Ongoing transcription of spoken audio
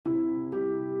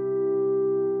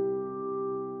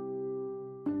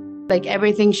like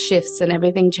everything shifts and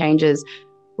everything changes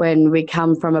when we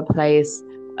come from a place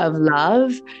of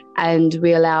love and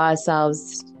we allow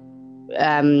ourselves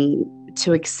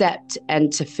to accept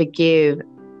and to forgive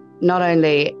not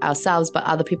only ourselves but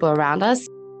other people around us.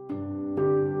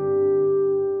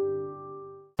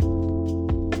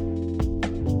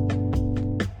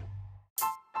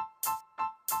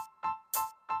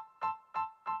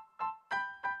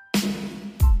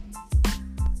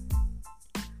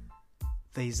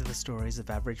 These are the stories of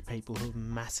average people who have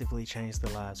massively changed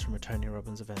their lives from a Tony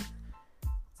Robbins event.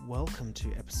 Welcome to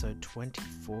episode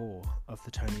 24 of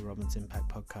the Tony Robbins Impact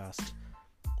Podcast.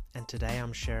 And today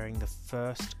I'm sharing the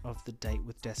first of the Date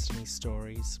with Destiny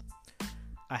stories.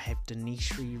 I have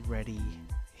Dineshri Reddy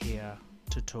here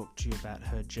to talk to you about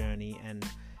her journey, and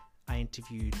I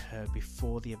interviewed her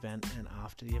before the event and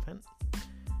after the event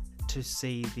to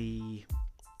see the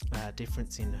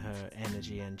difference in her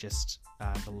energy and just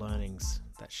the learnings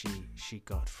that she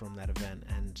got from that event.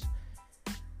 And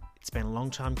it's been a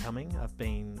long time coming. I've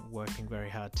been working very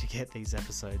hard to get these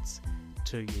episodes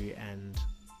to you, and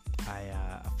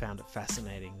I found it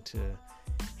fascinating to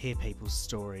hear people's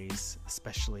stories,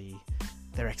 especially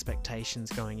their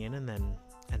expectations going in and then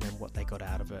what they got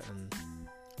out of it. And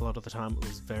a lot of the time it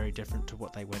was very different to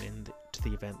what they went into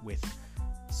the event with.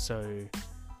 So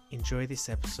enjoy this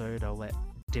episode. I'll let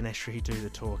Dineshri do the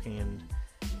talking,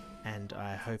 and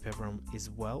I hope everyone is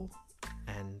well,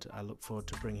 and I look forward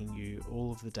to bringing you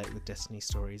all of the Date with Destiny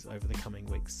stories over the coming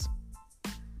weeks.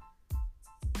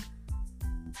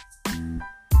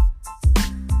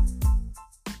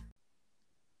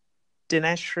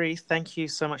 Dineshri, thank you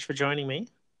so much for joining me.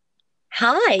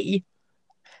 Hi.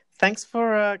 Thanks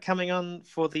for coming on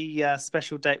for the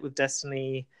special Date with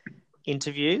Destiny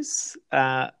interviews.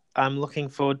 I'm looking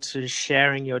forward to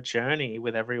sharing your journey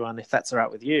with everyone, if that's all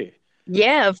right with you.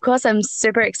 Yeah, of course. I'm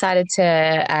super excited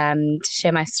to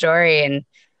share my story and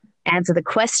answer the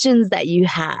questions that you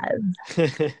have.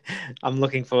 I'm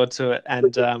looking forward to it,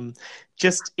 and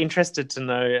just interested to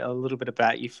know a little bit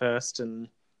about you first, and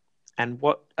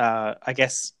what I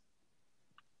guess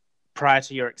prior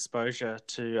to your exposure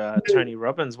to Tony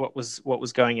Robbins, what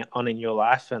was going on in your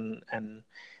life, and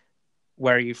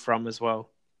where are you from as well?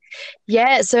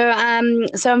 Yeah, so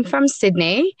I'm from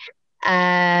Sydney.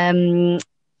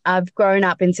 I've grown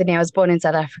up in Sydney. I was born in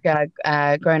South Africa,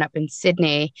 grown up in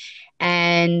Sydney.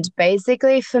 And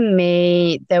basically for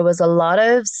me, there was a lot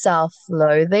of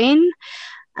self-loathing,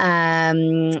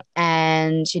 and,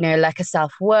 lack of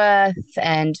self-worth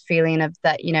and feeling of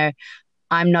that,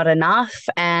 I'm not enough.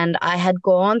 And I had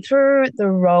gone through the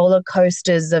roller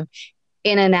coasters of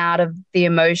in and out of the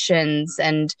emotions,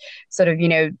 and sort of,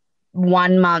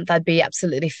 1 month I'd be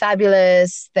absolutely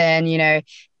fabulous. Then,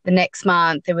 the next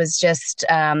month it was just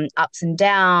ups and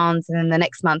downs. And then the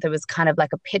next month it was kind of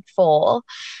like a pitfall.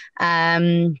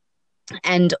 And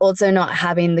also not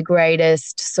having the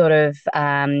greatest sort of,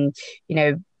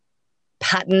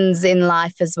 patterns in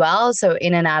life as well. So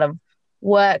in and out of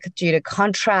work due to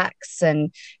contracts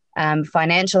and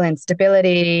financial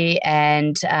instability,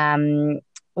 and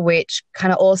which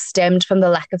kind of all stemmed from the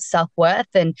lack of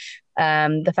self-worth and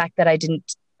the fact that I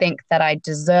didn't think that I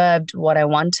deserved what I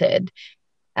wanted.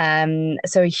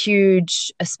 So a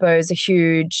huge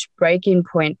breaking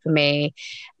point for me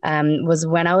was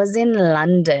when I was in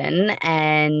London,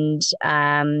 and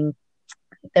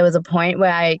there was a point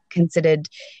where I considered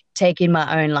taking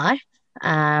my own life,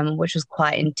 which was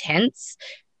quite intense,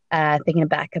 thinking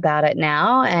back about it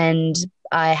now. And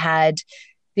I had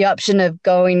the option of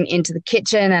going into the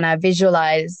kitchen, and I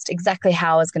visualized exactly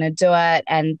how I was going to do it,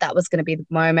 and that was going to be the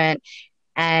moment.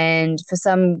 And for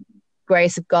some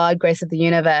grace of God, grace of the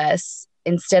universe,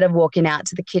 instead of walking out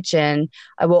to the kitchen,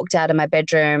 I walked out of my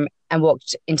bedroom and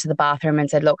walked into the bathroom and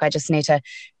said, look, I just need to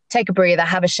take a breather,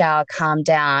 have a shower, calm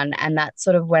down. And that's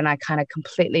sort of when I kind of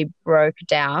completely broke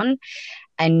down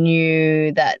and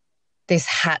knew that this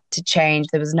had to change.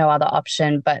 There was no other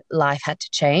option, but life had to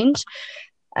change.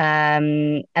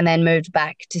 And then moved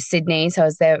back to Sydney. So I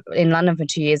was there in London for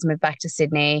 2 years, moved back to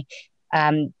Sydney,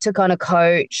 took on a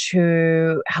coach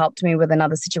who helped me with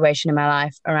another situation in my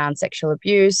life around sexual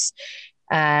abuse,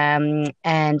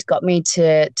 and got me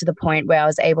to the point where I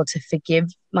was able to forgive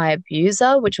my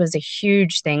abuser, which was a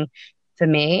huge thing for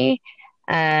me.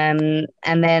 And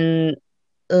then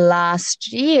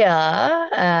last year,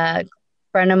 a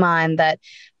friend of mine that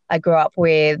I grew up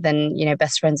with and,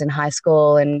 best friends in high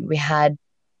school, and we had,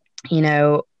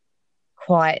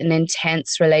 quite an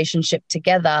intense relationship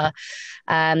together.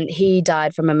 He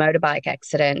died from a motorbike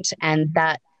accident, and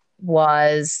that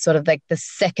was sort of like the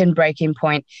second breaking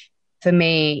point for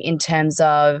me in terms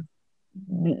of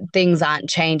things aren't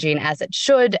changing as it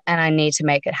should, and I need to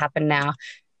make it happen now.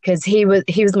 Because he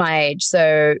was my age,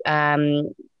 so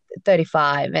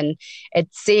 35, and it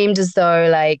seemed as though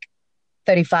like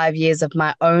 35 years of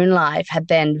my own life had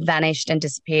then vanished and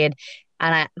disappeared.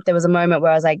 And there was a moment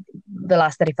where I was like, the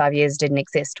last 35 years didn't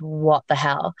exist. What the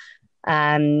hell?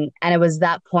 And it was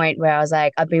that point where I was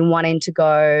like, I've been wanting to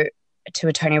go to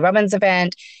a Tony Robbins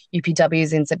event.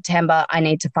 UPW's in September. I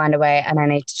need to find a way, and I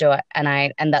need to do it. And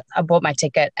I bought my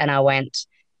ticket and I went,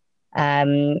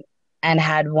 and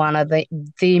had one of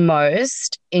the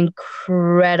most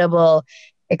incredible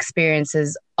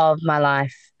experiences of my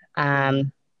life.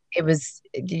 It was,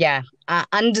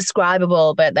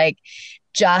 undescribable, but like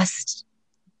just,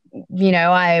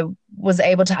 I was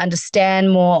able to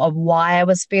understand more of why I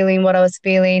was feeling what I was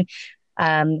feeling.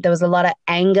 There was a lot of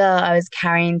anger I was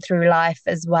carrying through life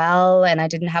as well, and I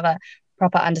didn't have a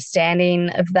proper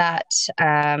understanding of that.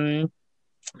 And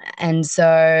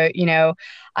so,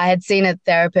 I had seen a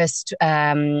therapist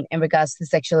in regards to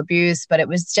sexual abuse, but it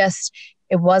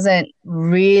wasn't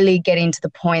really getting to the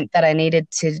point that I needed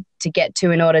to get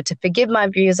to in order to forgive my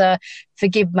abuser,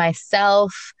 forgive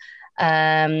myself.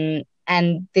 And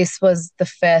this was the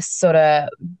first sort of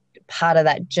part of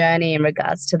that journey in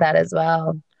regards to that as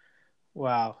well.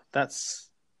 Wow.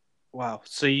 Wow.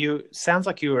 So sounds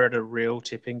like you were at a real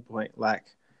tipping point, like.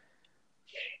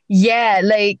 Yeah,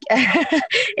 like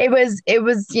it was,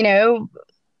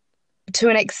 to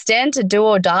an extent, a do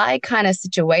or die kind of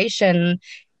situation.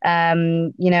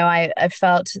 I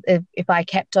felt if I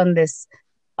kept on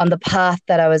the path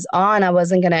that I was on, I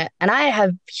wasn't gonna. And I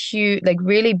have huge, like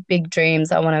really big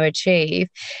dreams I want to achieve,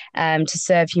 to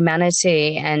serve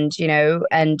humanity, and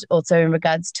and also in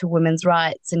regards to women's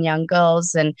rights and young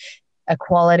girls and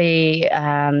equality,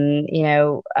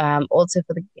 also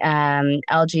for the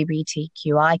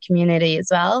LGBTQI community as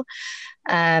well.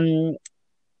 And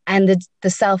the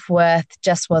self-worth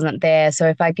just wasn't there. So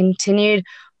if I continued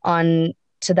on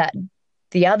to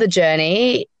the other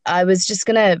journey, I was just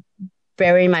going to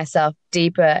bury myself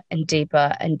deeper and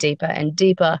deeper and deeper and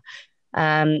deeper,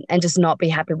 and just not be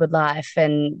happy with life,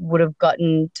 and would have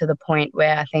gotten to the point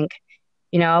where I think,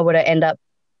 I would have ended up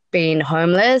being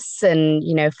homeless and,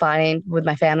 fighting with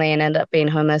my family and end up being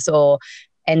homeless or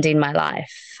ending my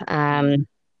life. And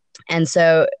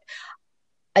so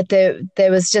there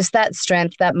was just that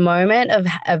strength, that moment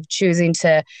of choosing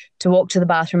to walk to the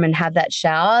bathroom and have that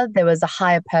shower. There was a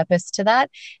higher purpose to that.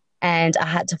 And I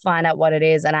had to find out what it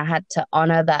is, and I had to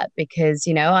honor that, because,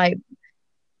 I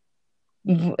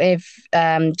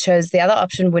chose the other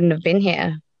option, wouldn't have been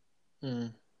here.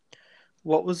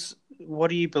 What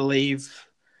do you believe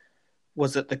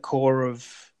was at the core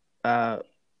of, I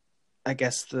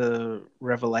guess, the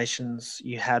revelations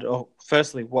you had? Or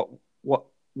firstly, what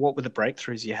were the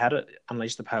breakthroughs you had at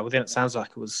Unleash the Power Within? It sounds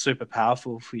like it was super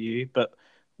powerful for you, but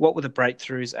what were the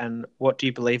breakthroughs, and what do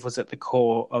you believe was at the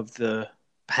core of the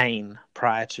pain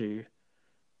prior to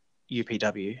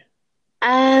UPW?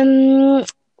 I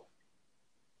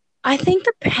think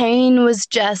the pain was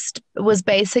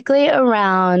basically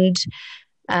around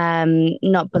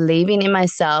not believing in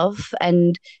myself,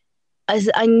 and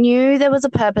I knew there was a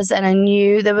purpose, and I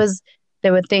knew there were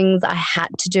things I had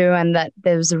to do, and that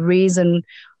there was a reason.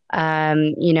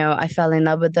 I fell in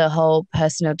love with the whole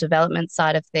personal development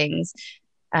side of things.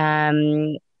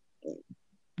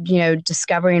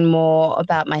 Discovering more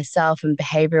about myself and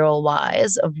behavioral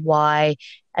wise of why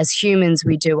as humans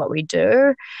we do what we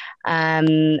do.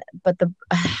 But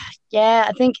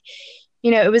I think,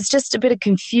 it was just a bit of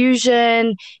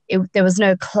confusion. There was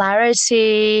no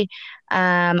clarity.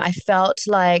 I felt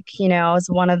like, I was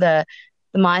one of the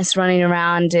mice running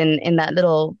around in that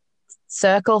little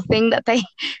circle thing that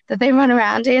they run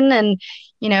around in. And,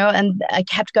 and I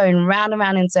kept going round and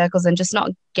round in circles and just not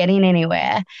getting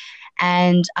anywhere.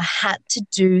 And I had to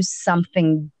do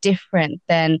something different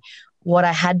than what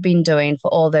I had been doing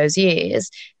for all those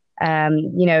years.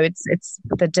 It's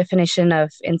the definition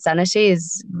of insanity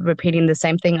is repeating the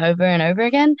same thing over and over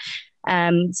again.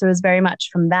 So it was very much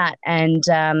from that. And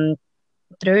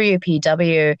through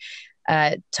UPW,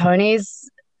 Tony's,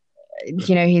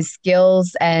 his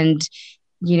skills and,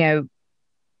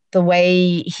 the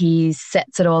way he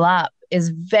sets it all up is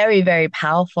very, very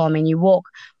powerful. I mean, you walk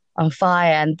on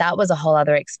fire, and that was a whole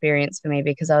other experience for me,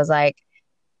 because I was like,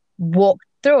 walked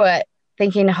through it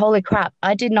thinking, holy crap,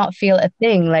 I did not feel a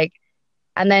thing. Like,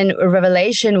 and then a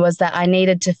revelation was that I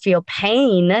needed to feel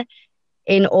pain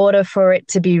in order for it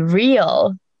to be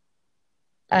real.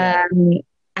 Yeah.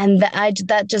 And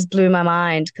that just blew my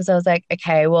mind, because I was like,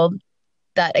 okay, well,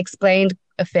 that explained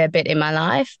a fair bit in my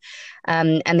life,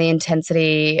 and the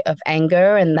intensity of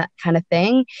anger and that kind of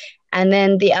thing. And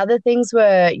then the other things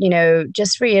were,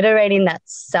 just reiterating that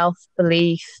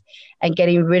self-belief and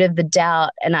getting rid of the doubt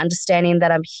and understanding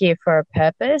that I'm here for a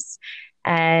purpose.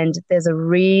 And there's a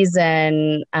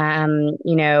reason, I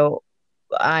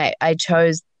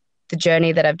chose the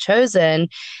journey that I've chosen,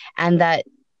 and that,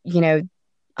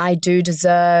 I do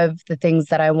deserve the things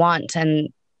that I want and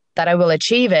that I will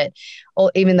achieve it,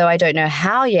 or even though I don't know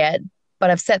how yet, but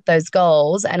I've set those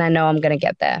goals and I know I'm going to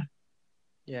get there.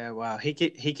 Yeah, wow. He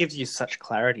gives you such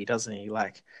clarity, doesn't he?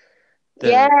 Like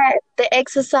Yeah, the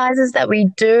exercises that we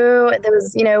do, there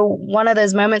was, one of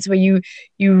those moments where you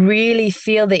really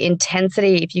feel the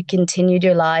intensity if you continued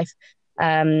your life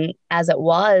as it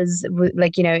was,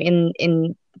 like,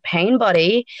 in pain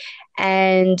body.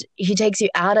 And he takes you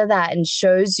out of that and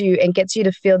shows you and gets you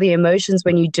to feel the emotions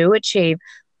when you do achieve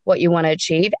what you want to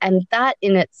achieve. And that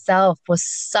in itself was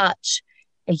such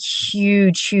a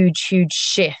huge, huge, huge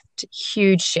shift.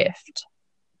 Huge shift.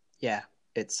 Yeah,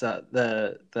 it's I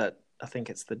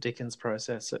think it's the Dickens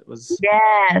process. It was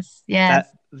yes.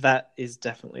 That is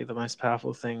definitely the most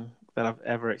powerful thing that I've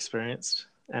ever experienced,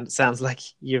 and it sounds like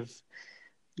you've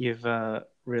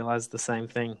realized the same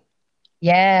thing.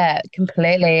 Yeah,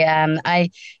 completely. I,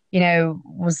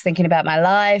 was thinking about my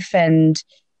life, and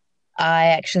I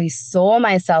actually saw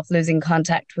myself losing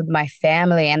contact with my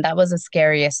family, and that was the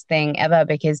scariest thing ever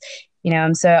because,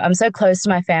 I'm so close to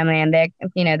my family, and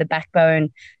they're, the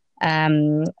backbone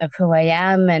of who I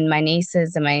am, and my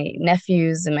nieces and my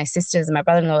nephews and my sisters and my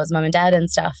brother-in-law's mum and dad and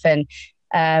stuff. And,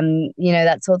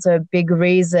 that's also a big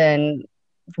reason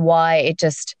why it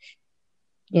just,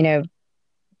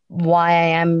 why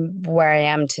I am where I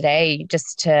am today,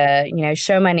 just to,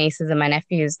 show my nieces and my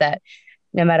nephews that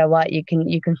no matter what, you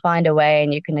can find a way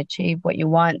and you can achieve what you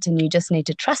want, and you just need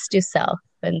to trust yourself.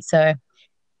 And so,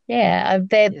 yeah,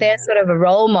 they're sort of a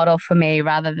role model for me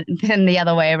rather than the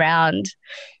other way around.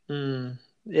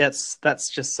 Yeah, that's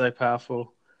just so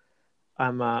powerful.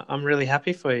 I'm really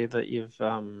happy for you that you've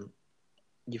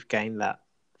gained that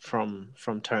from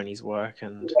Tony's work,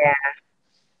 and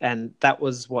that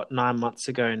was 9 months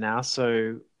ago now.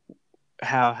 So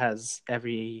how have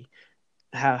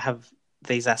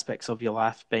these aspects of your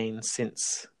life been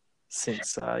since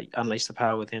Unleash the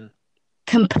Power Within?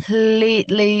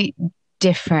 Completely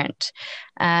different.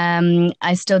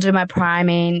 I still do my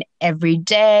priming every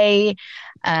day.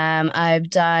 I've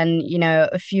done,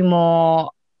 a few more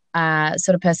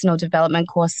sort of personal development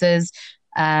courses.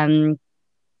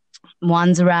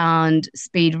 One's around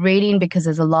speed reading because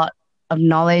there's a lot of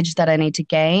knowledge that I need to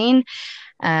gain.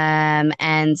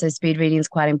 And so speed reading is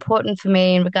quite important for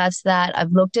me in regards to that.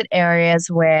 I've looked at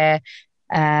areas where,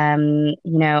 I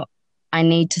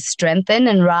need to strengthen,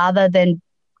 and rather than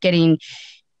getting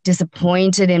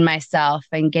disappointed in myself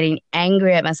and getting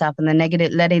angry at myself and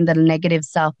letting the negative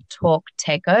self-talk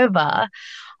take over,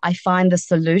 I find the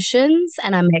solutions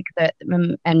and I make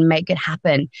it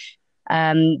happen.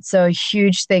 So a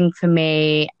huge thing for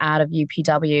me out of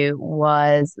UPW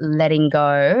was letting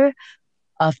go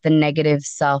of the negative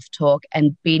self-talk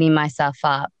and beating myself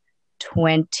up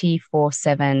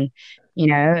 24/7,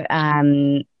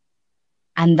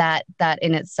 and that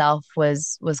in itself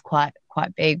was quite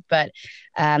big. But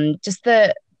just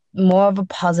the more of a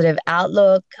positive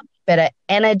outlook, better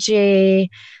energy,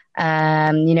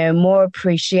 more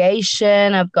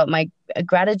appreciation. I've got my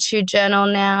gratitude journal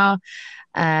now.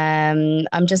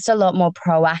 I'm just a lot more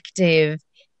proactive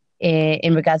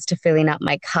in regards to filling up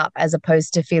my cup, as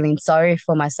opposed to feeling sorry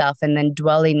for myself and then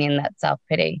dwelling in that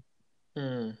self-pity.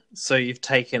 So you've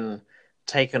taken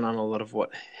on a lot of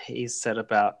what he's said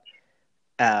about,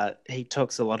 he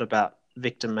talks a lot about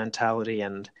victim mentality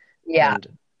and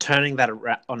turning that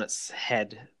on its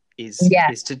head is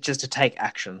to take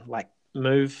action, like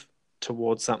move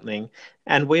towards something.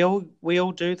 And we all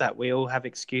do that. We all have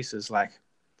excuses. Like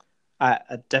I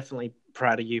definitely,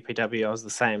 prior to UPW, I was the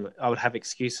same. I would have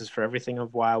excuses for everything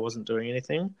of why I wasn't doing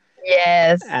anything.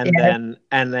 Yes. And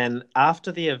then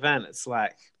after the event, it's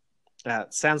like,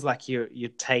 it sounds like you're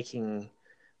taking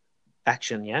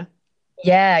action. Yeah.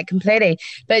 Yeah, completely.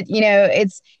 But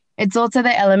it's also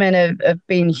the element of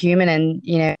being human, and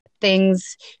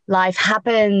life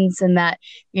happens, and that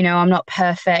I'm not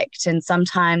perfect, and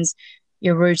sometimes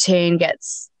your routine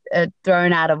gets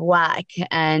thrown out of whack,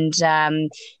 and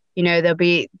there'd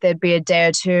be a day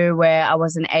or two where I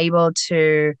wasn't able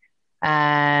to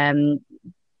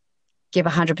give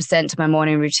 100% to my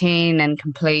morning routine and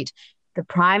complete the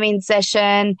priming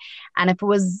session. And if it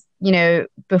was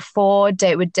before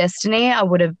Date with Destiny, I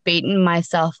would have beaten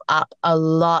myself up a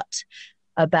lot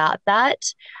about that.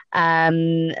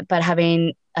 But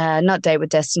having not Date with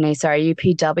Destiny, sorry,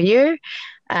 UPW,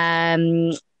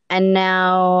 And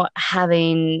now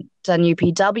having done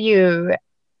UPW,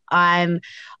 I'm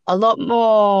a lot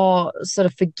more sort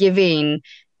of forgiving.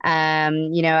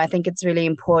 I think it's really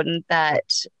important that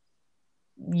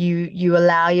you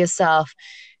allow yourself,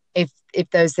 if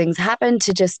those things happen,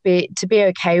 to be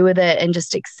okay with it and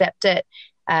just accept it,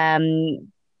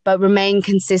 but remain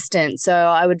consistent. So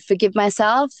I would forgive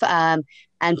myself,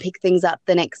 and pick things up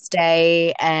the next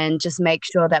day and just make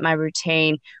sure that my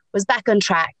routine was back on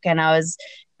track and I was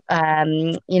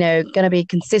going to be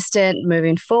consistent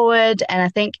moving forward. And I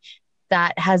think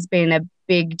that has been a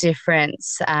big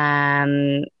difference,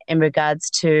 in regards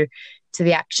to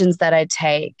the actions that I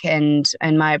take and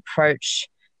my approach,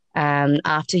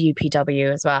 after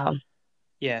UPW as well.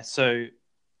 Yeah, so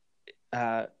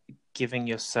giving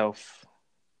yourself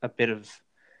a bit of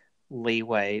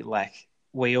leeway, like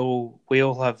we all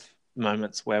have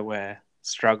moments where we're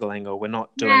struggling or we're not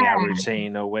doing our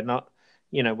routine or we're not,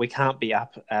 we can't be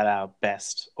up at our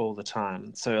best all the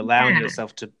time. So allowing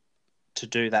yourself to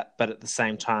do that, but at the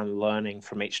same time learning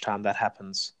from each time that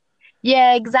happens.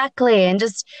 Yeah, exactly. And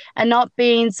not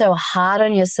being so hard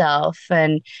on yourself,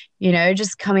 and,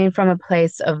 just coming from a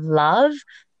place of love,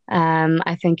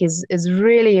 I think is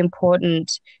really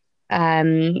important.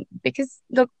 Because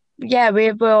look, yeah,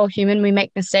 we're all human, we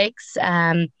make mistakes,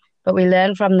 but we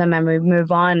learn from them and we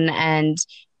move on, and,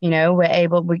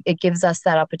 it gives us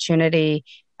that opportunity,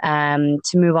 to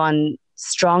move on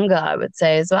stronger, I would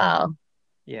say, as well.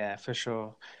 Yeah, for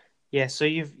sure. Yeah, so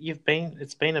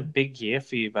it's been a big year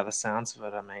for you by the sounds of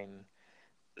it. I mean,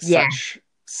 Yeah.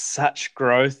 such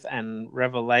growth and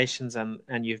revelations,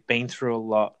 and you've been through a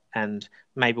lot, and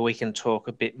maybe we can talk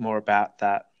a bit more about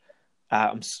that.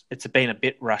 It's been a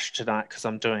bit rushed tonight because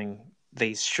I'm doing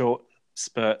these short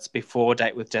spurts before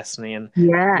Date with Destiny, and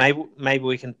maybe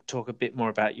we can talk a bit more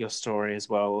about your story as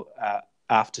well,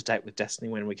 after Date with Destiny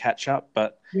when we catch up.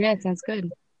 But yeah, sounds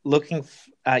good. Looking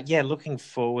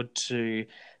forward to.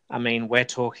 I mean, we're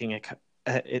talking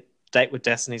Date with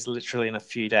Destiny is literally in a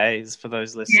few days for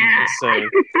those listeners. Yeah. So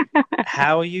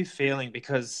how are you feeling?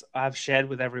 Because I've shared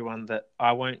with everyone that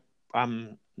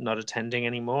I'm not attending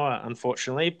anymore,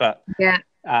 unfortunately. But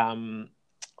when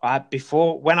I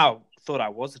thought I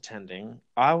was attending,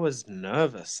 I was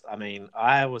nervous. I mean,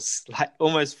 I was like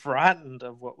almost frightened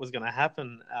of what was going to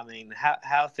happen. I mean,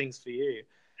 how are things for you?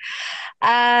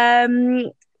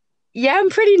 Yeah, I'm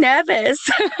pretty nervous.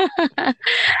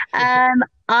 I'm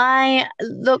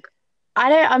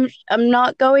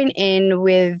not going in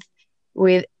with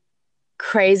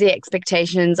crazy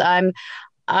expectations.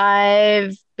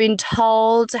 I've been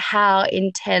told how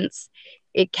intense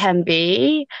it can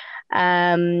be,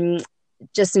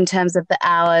 just in terms of the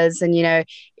hours, and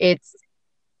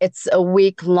it's a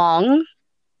week long,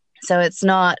 so it's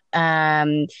not.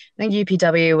 I think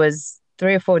UPW was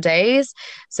 3 or 4 days,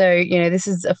 so this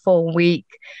is a full week.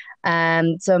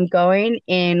 So I'm going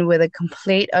in with a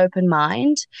complete open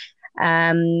mind.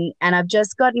 And I've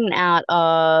just gotten out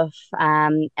of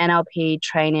NLP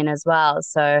training as well.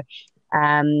 So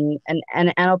an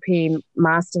NLP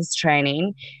master's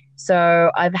training.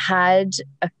 So I've had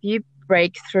a few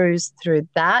breakthroughs through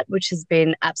that, which has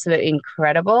been absolutely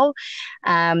incredible.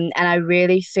 And I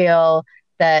really feel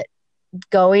that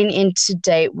going into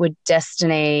Date with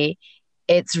Destiny,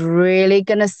 it's really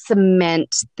going to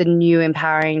cement the new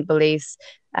empowering beliefs,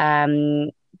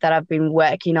 that I've been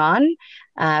working on,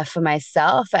 for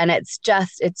myself. And it's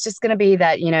just going to be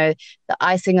that, the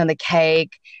icing on the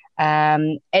cake.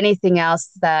 Anything else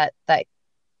that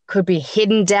could be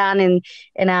hidden down in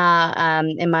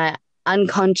my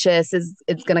unconscious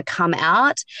it's going to come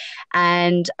out.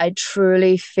 And I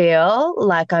truly feel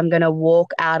like I'm going to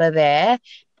walk out of there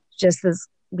just as,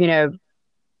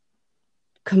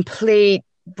 complete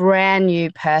brand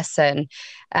new person.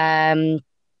 And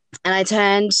I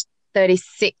turned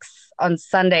 36 on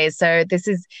Sunday, so this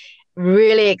is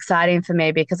really exciting for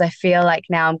me because I feel like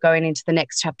now I'm going into the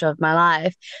next chapter of my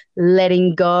life,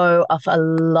 letting go of a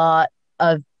lot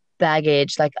of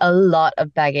baggage that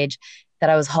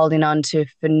I was holding on to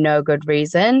for no good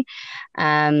reason.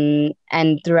 And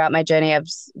throughout my journey, I've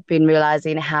been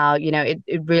realizing how,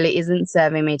 it really isn't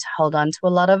serving me to hold on to a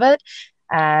lot of it.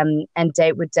 And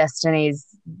Date with Destiny is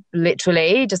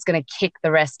literally just going to kick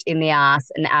the rest in the ass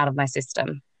and out of my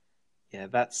system. Yeah,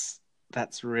 that's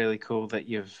really cool that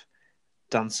you've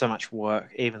done so much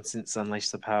work, even since Unleash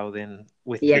the Power Within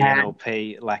with the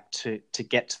NLP, like to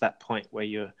get to that point where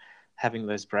you're having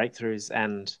those breakthroughs.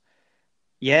 And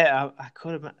yeah, I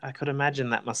could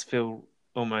imagine that must feel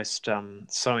almost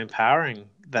so empowering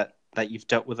that you've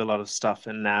dealt with a lot of stuff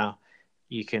and now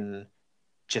you can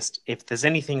just if there's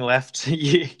anything left,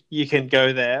 you can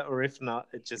go there, or if not,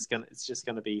 it's just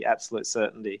gonna be absolute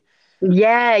certainty.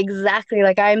 Yeah, exactly.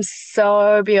 Like I'm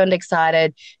so beyond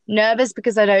excited. Nervous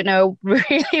because I don't know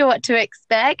really what to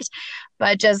expect,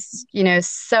 but just,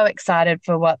 so excited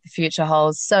for what the future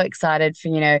holds. So excited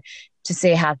for, to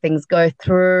see how things go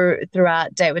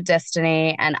throughout Date with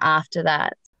Destiny and after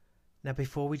that. Now,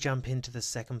 before we jump into the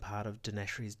second part of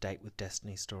Dineshri's Date with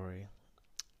Destiny story,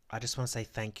 I just want to say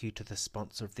thank you to the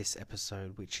sponsor of this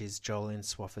episode, which is Jolene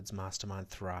Swafford's mastermind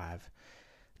Thrive.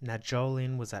 Now,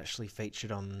 Jolene was actually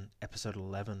featured on episode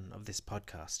 11 of this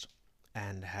podcast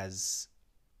and has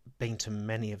been to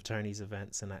many of Tony's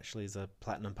events and actually is a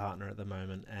platinum partner at the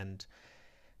moment. And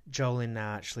Jolene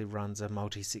now actually runs a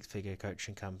multi-six-figure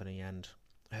coaching company, and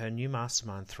her new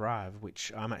mastermind Thrive,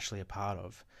 which I'm actually a part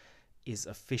of, is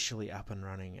officially up and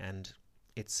running. And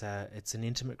it's an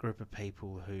intimate group of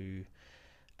people who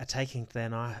are taking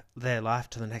their life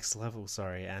to the next level.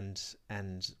 And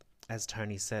as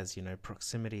Tony says,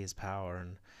 proximity is power,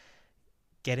 and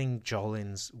getting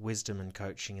Jolene's wisdom and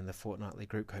coaching in the fortnightly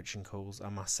group coaching calls, I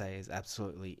must say, is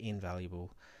absolutely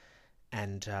invaluable.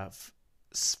 And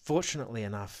fortunately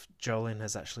enough, Jolene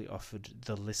has actually offered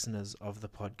the listeners of the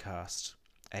podcast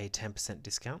a 10%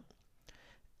 discount.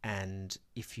 And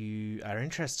if you are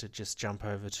interested, just jump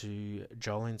over to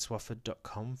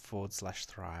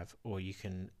joleneswafford.com/thrive, or you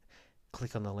can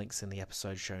click on the links in the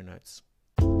episode show notes.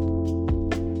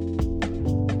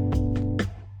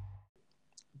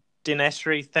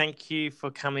 Dineshri, thank you for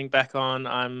coming back on.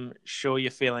 I'm sure you're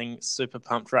feeling super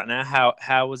pumped right now.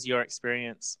 How was your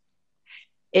experience?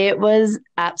 It was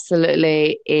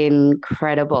absolutely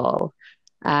incredible.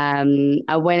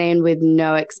 I went in with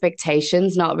no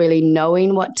expectations, not really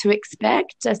knowing what to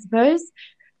expect, I suppose.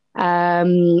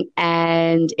 And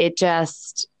it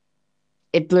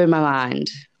blew my mind.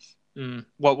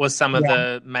 What was some of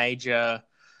the major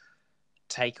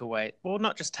takeaway? Well,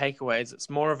 not just takeaways, it's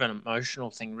more of an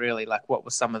emotional thing, really. Like, what were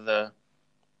some of the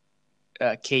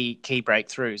key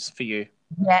breakthroughs for you?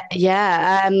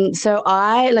 Yeah. So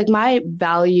my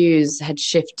values had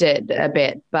shifted a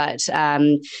bit, but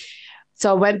so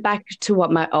I went back to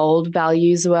what my old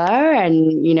values were,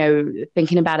 and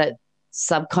thinking about it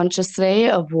subconsciously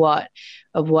of what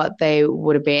they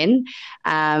would have been,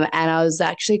 and I was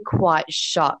actually quite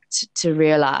shocked to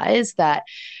realize that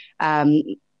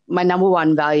my number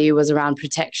one value was around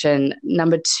protection.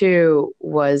 Number two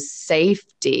was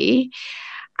safety.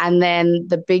 And then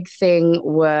the big thing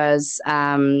was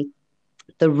the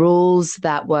rules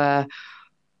that were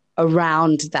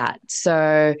around that.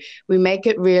 So we make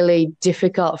it really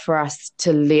difficult for us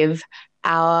to live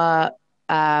our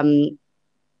values,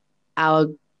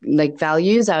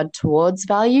 our towards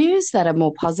values that are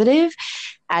more positive.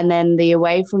 And then the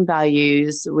away from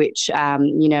values, which, are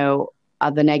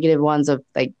the negative ones of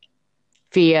like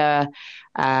fear.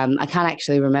 I can't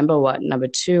actually remember what number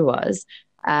two was.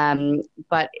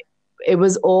 But it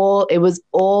was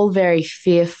all very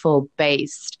fearful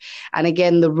based. And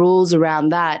again, the rules around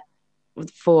that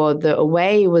for the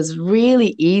away was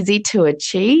really easy to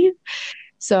achieve.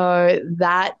 So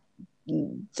that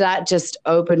just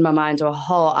opened my mind to a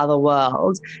whole other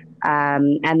world.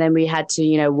 And then we had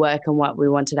to, work on what we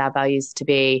wanted our values to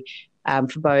be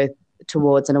for both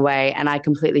towards and away. And I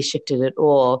completely shifted it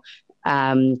all.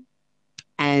 And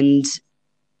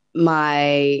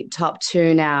my top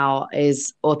two now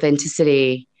is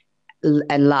authenticity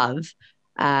and love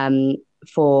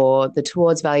for the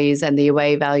towards values, and the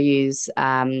away values.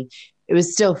 It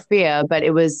was still fear, but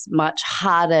it was much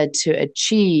harder to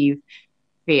achieve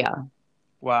fear.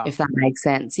 Wow. If that makes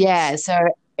sense. Yeah. So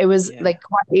it was like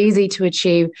quite easy to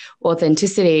achieve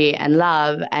authenticity and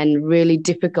love, and really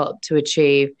difficult to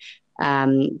achieve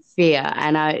fear.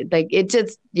 And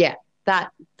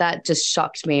that just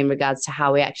shocked me in regards to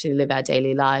how we actually live our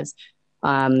daily lives,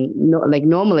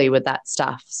 normally with that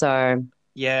stuff. So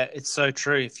yeah, it's so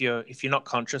true if you're not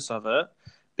conscious of it,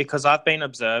 because I've been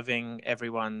observing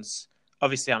everyone's.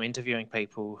 Obviously, I'm interviewing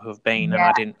people who have been,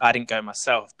 and I didn't go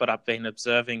myself, but I've been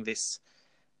observing this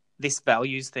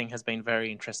values thing has been very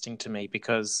interesting to me,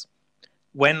 because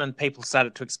when people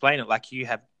started to explain it, like you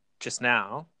have just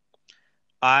now,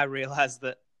 I realized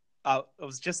that I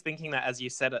was just thinking that as you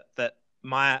said it, that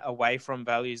my away from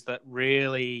values that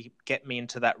really get me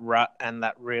into that rut and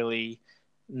that really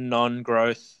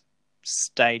non-growth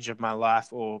stage of my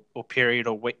life or period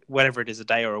or week, whatever it is, a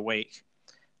day or a week.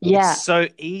 Yeah. It's so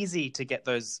easy to get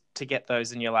those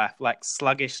in your life, like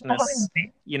sluggishness,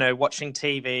 watching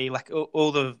TV, like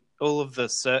all of the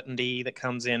certainty that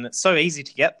comes in. It's so easy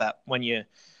to get that when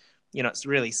it's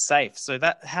really safe. So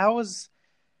that how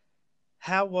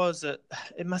How was it?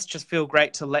 It must just feel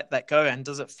great to let that go. And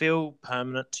does it feel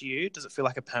permanent to you? Does it feel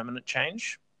like a permanent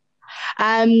change?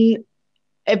 Um,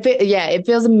 it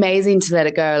feels amazing to let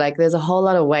it go. Like there's a whole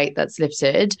lot of weight that's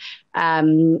lifted.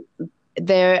 Um,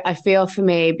 I feel for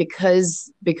me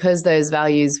because those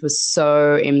values were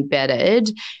so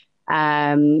embedded.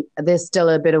 There's still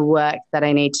a bit of work that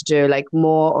I need to do, like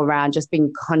more around just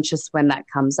being conscious when that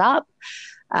comes up,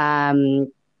 and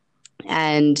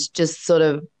just sort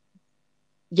of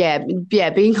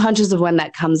being conscious of when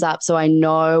that comes up so I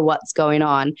know what's going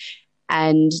on.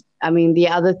 And I mean, the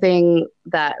other thing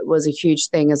that was a huge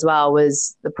thing as well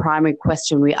was the primary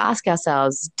question we ask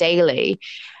ourselves daily.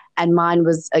 And mine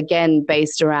was, again,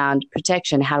 based around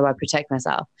protection. How do I protect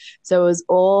myself? So it was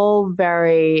all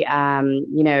very,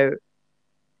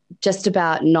 just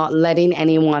about not letting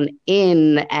anyone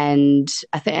in. And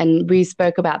and we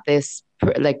spoke about this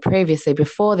previously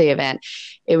before the event.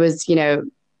 It was,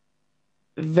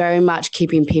 very much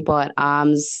keeping people at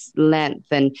arm's length.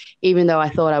 And even though I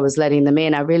thought I was letting them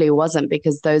in, I really wasn't,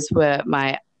 because those were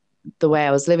the way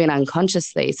I was living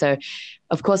unconsciously. So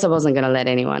of course I wasn't going to let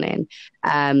anyone in.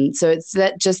 So it's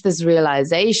just this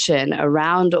realization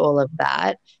around all of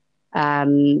that.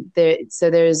 So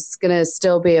there's going to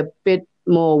still be a bit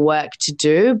more work to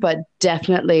do, but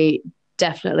definitely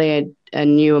a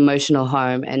new emotional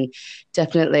home, and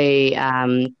definitely,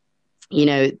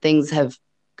 things have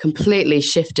completely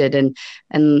shifted, and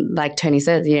like Tony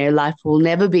says, life will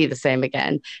never be the same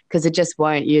again, because it just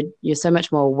won't. You're so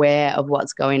much more aware of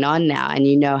what's going on now, and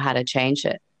you know how to change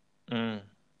it.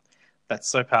 That's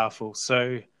so powerful.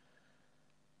 So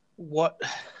what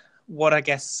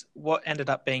ended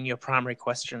up being your primary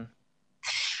question?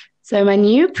 So my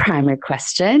new primary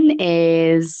question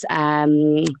is, how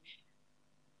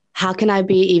can I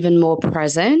be even more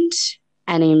present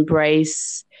and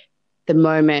embrace the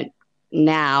moment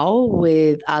now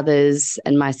with others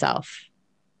and myself?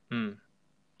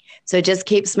 So it just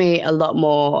keeps me a lot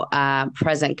more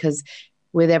present, because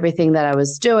with everything that I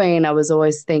was doing, I was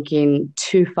always thinking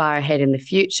too far ahead in the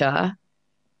future.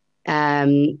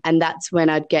 And that's when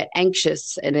I'd get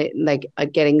anxious, and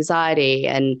I'd get anxiety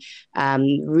and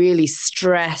really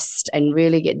stressed, and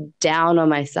really get down on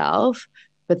myself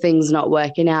for things not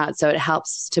working out. So it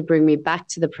helps to bring me back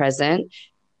to the present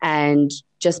and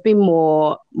just be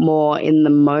more in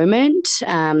the moment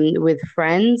with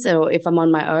friends, or if I'm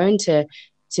on my own, to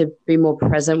be more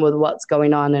present with what's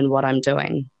going on and what I'm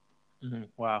doing.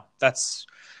 Wow.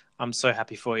 I'm so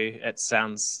happy for you. It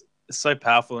sounds so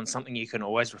powerful, and something you can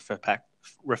always refer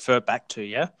back to.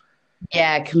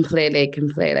 Yeah,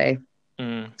 completely.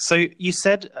 So you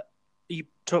said, you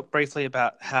talked briefly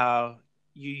about how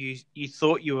you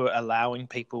thought you were allowing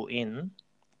people in,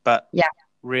 but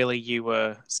really you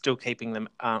were still keeping them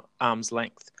arm's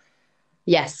length.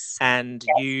 Yes. And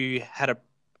you had a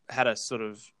sort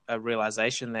of a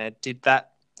realization there. Did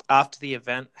that, after the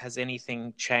event, has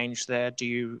anything changed there? Do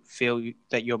you feel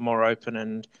that you're more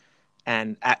open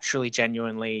and actually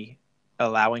genuinely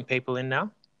allowing people in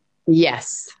now?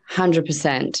 Yes,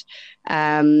 100%.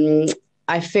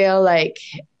 I feel like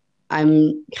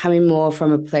I'm coming more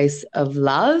from a place of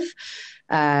love.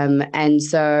 And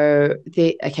so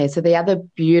the other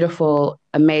beautiful,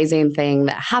 amazing thing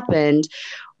that happened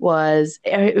was,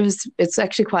 it's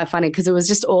actually quite funny, because it was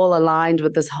just all aligned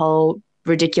with this whole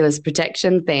ridiculous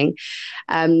protection thing.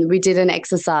 We did an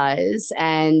exercise,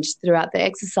 and throughout the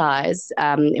exercise,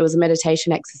 it was a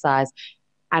meditation exercise,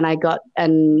 and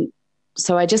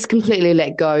so I just completely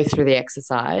let go through the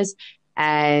exercise,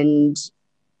 and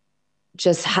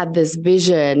just had this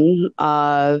vision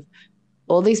of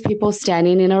all these people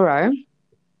standing in a row,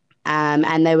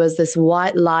 and there was this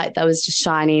white light that was just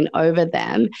shining over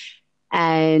them,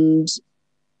 and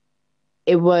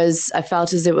I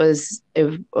felt as it was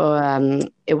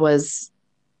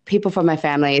people from my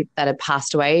family that had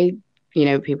passed away,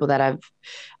 people that I've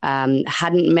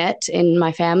hadn't met in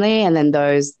my family, and then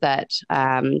those that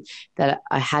I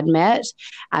had met.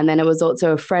 And then it was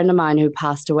also a friend of mine who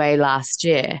passed away last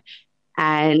year.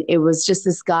 And it was just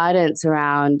this guidance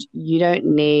around, you don't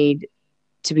need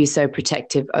to be so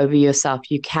protective over yourself.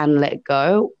 You can let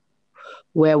go.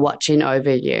 We're watching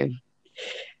over you.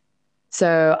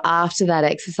 So after that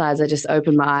exercise, I just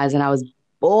opened my eyes, and I was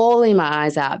bawling my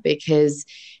eyes out, because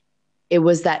it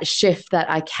was that shift that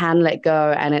I can let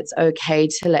go, and it's okay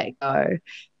to let go.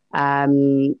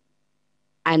 And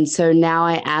so now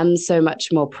I am so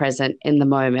much more present in the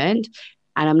moment,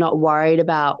 and I'm not worried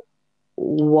about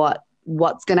what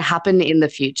what's going to happen in the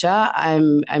future.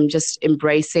 I'm just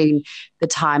embracing the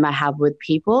time I have with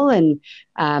people and,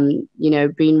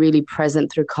 being really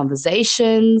present through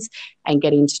conversations and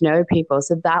getting to know people.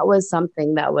 So that was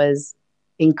something that was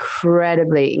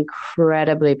incredibly,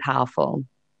 incredibly powerful.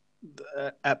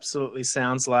 Absolutely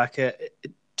sounds like it.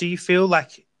 Do you feel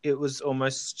like it was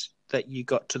almost that you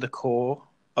got to the core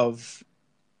of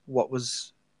what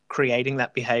was creating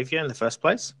that behavior in the first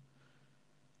place?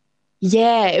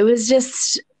 Yeah, it was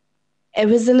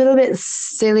a little bit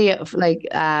silly, like,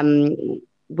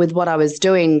 with what I was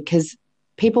doing, because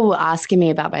people were asking me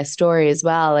about my story as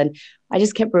well. And I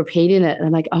just kept repeating it. And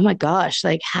I'm like, oh my gosh,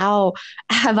 like, how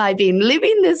have I been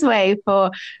living this way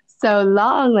for so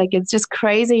long? Like, it's just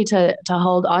crazy to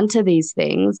hold on to these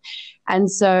things.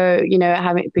 And so,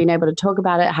 having been able to talk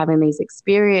about it, having these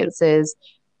experiences,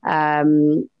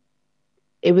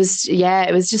 it was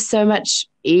just so much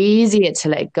easier to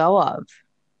let go of.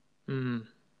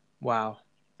 Wow.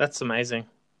 That's amazing.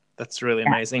 That's really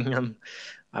amazing.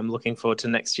 I'm looking forward to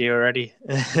next year already.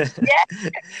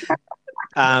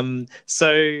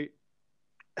 So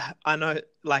I know,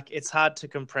 like, it's hard to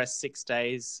compress 6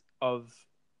 days of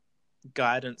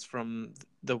guidance from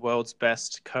the world's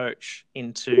best coach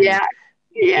into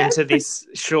this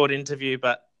short interview,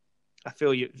 but I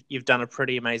feel you've done a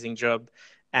pretty amazing job.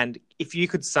 And if you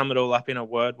could sum it all up in a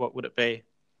word, what would it be?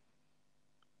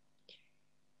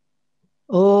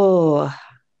 Oh,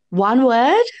 one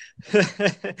word?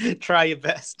 Try your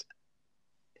best.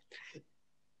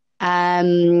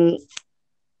 If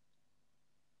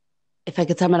I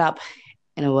could sum it up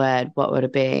in a word, what would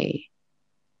it be?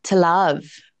 To love.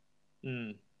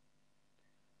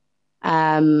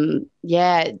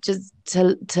 Just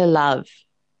to love.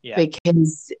 Yeah.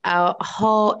 Because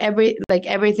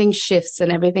everything shifts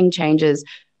and everything changes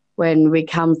when we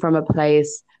come from a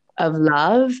place of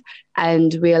love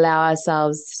and we allow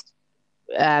ourselves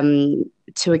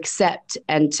to accept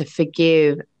and to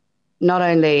forgive not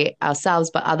only ourselves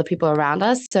but other people around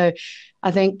us. So I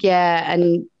think,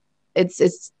 and it's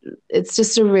just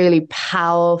a really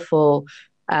powerful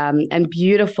and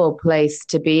beautiful place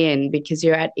to be in, because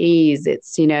you're at ease.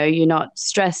 It's, you're not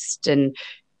stressed, and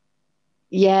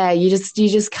you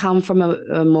just come from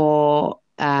a more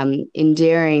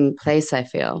endearing place, I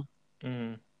feel.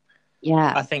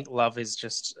 Yeah. I think love is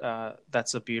just,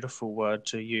 that's a beautiful word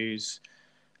to use.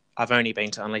 I've only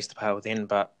been to Unleash the Power Within,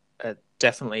 but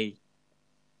definitely,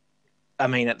 I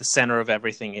mean, at the center of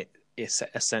everything, it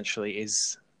essentially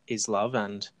is love.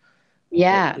 And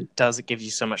it gives you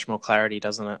so much more clarity,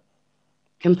 doesn't it?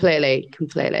 Completely.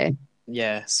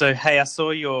 Yeah. So, hey, I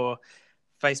saw your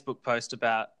Facebook post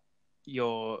about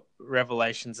your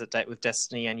revelations at Date with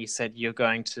Destiny, and you said you're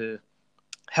going to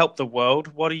help the world.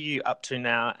 What are you up to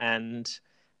now? And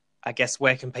I guess,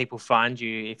 where can people find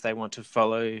you if they want to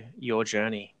follow your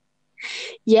journey?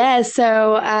 Yeah,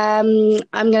 so I'm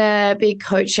going to be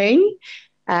coaching,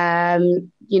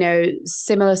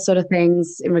 similar sort of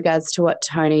things in regards to what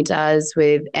Tony does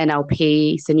with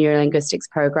NLP, so neuro-linguistics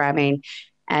programming,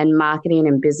 and marketing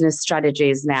and business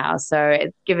strategies now. So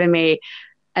it's given me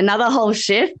another whole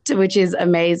shift, which is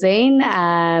amazing.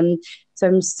 So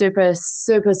I'm super,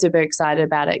 super, super excited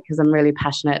about it, because I'm really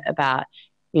passionate about,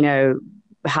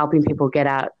 helping people get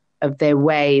out of their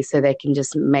way so they can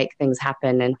just make things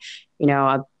happen. And,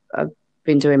 I've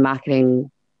been doing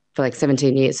marketing for like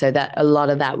 17 years. So that a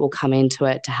lot of that will come into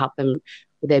it to help them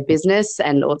with their business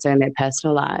and also in their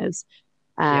personal lives.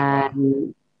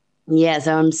 So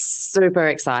I'm super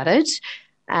excited.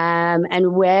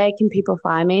 And where can people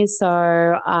find me? So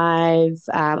I've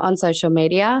on social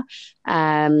media,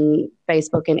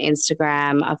 Facebook and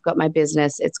Instagram. I've got my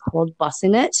business. It's called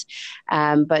Bossing It.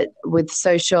 But with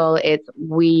social, it's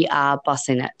We Are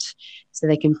Bossing It. So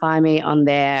they can find me on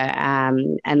there.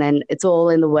 And then it's all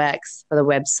in the works for the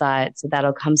website. So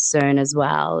that'll come soon as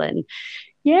well. And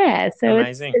so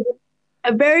amazing. It's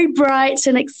a very bright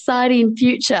and exciting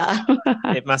future.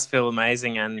 It must feel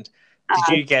amazing. And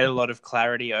did you get a lot of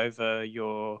clarity over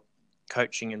your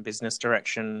coaching and business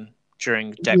direction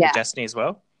during Date with Destiny as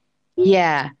well?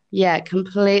 Yeah,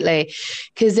 completely.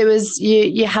 Because it was,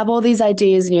 you have all these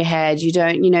ideas in your head. You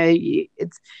don't,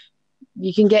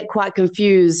 you can get quite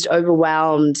confused,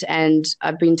 overwhelmed. And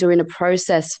I've been doing a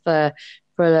process for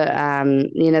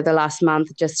the last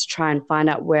month, just to try and find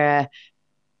out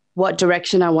what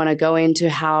direction I want to go into,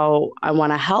 how I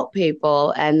want to help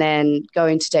people. And then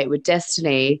going to Date with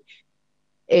Destiny,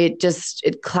 it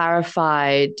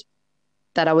clarified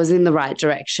that I was in the right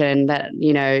direction, that,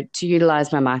 to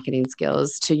utilize my marketing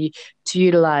skills, to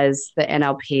utilize the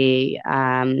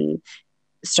NLP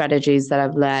strategies that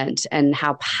I've learned, and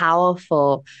how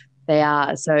powerful they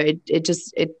are. So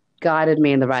it guided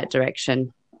me in the right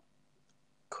direction.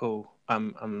 Cool.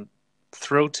 I'm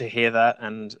thrilled to hear that,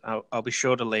 and I'll be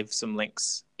sure to leave some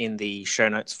links in the show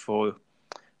notes for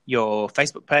your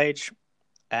Facebook page.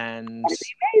 And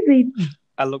Amazing.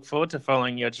 I look forward to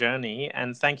following your journey.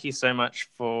 And thank you so much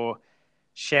for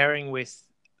sharing with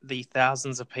the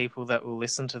thousands of people that will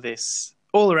listen to this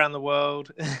all around the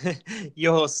world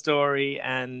your story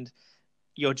and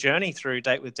your journey through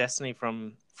Date with Destiny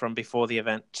from before the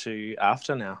event to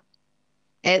after now.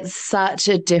 It's such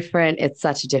a different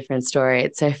story.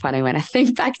 It's so funny when I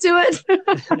think back to it.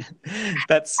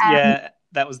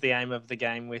 That was the aim of the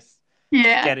game with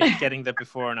yeah. getting the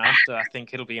before and after. I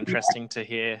think it'll be interesting to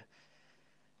hear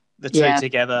the two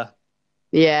together.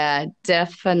 Yeah,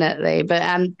 definitely. But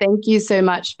thank you so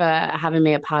much for having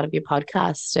me a part of your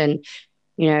podcast. And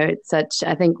I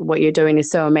think what you're doing is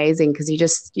so amazing because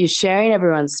you're sharing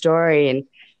everyone's story, and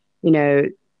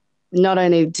not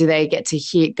only do they get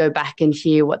to go back and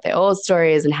hear what their old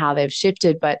story is and how they've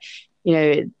shifted, but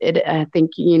I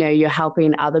think you're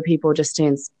helping other people just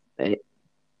to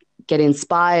get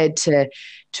inspired to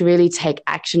really take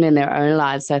action in their own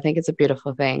lives. So I think it's a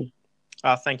beautiful thing.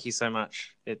 Oh, thank you so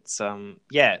much. It's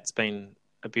it's been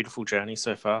a beautiful journey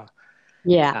so far.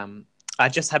 Yeah. I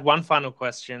just had one final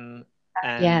question,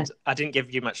 and I didn't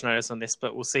give you much notice on this,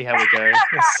 but we'll see how we go.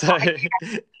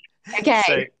 Okay.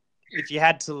 So if you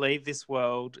had to leave this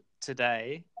world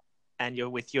today and you're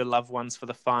with your loved ones for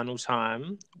the final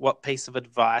time, what piece of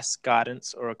advice,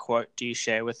 guidance, or a quote do you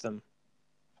share with them?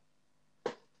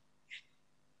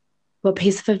 What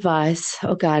piece of advice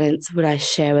or guidance would I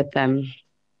share with them?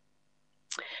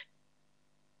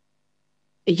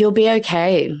 You'll be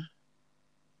okay.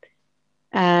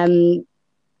 Everything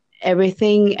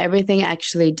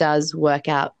actually does work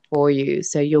out for you,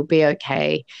 so you'll be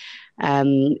okay.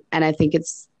 And I think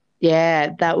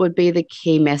that would be the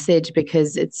key message,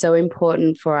 because it's so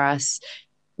important for us.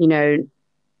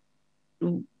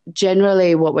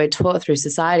 Generally what we're taught through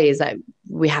society is that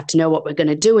we have to know what we're going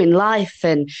to do in life,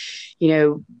 and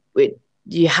you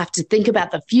have to think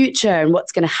about the future and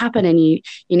what's going to happen, and you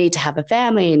need to have a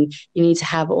family and you need to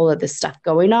have all of this stuff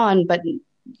going on, but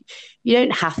you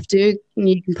don't have to.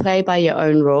 You can play by your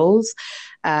own rules,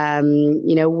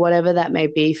 whatever that may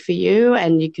be for you,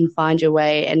 and you can find your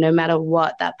way. And no matter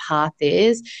what that path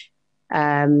is,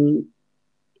 come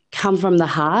from the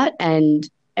heart, and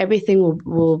everything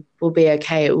will be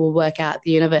okay. It will work out.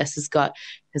 The universe has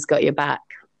got your back.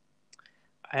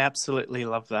 I absolutely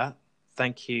love that.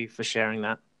 Thank you for sharing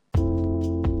that.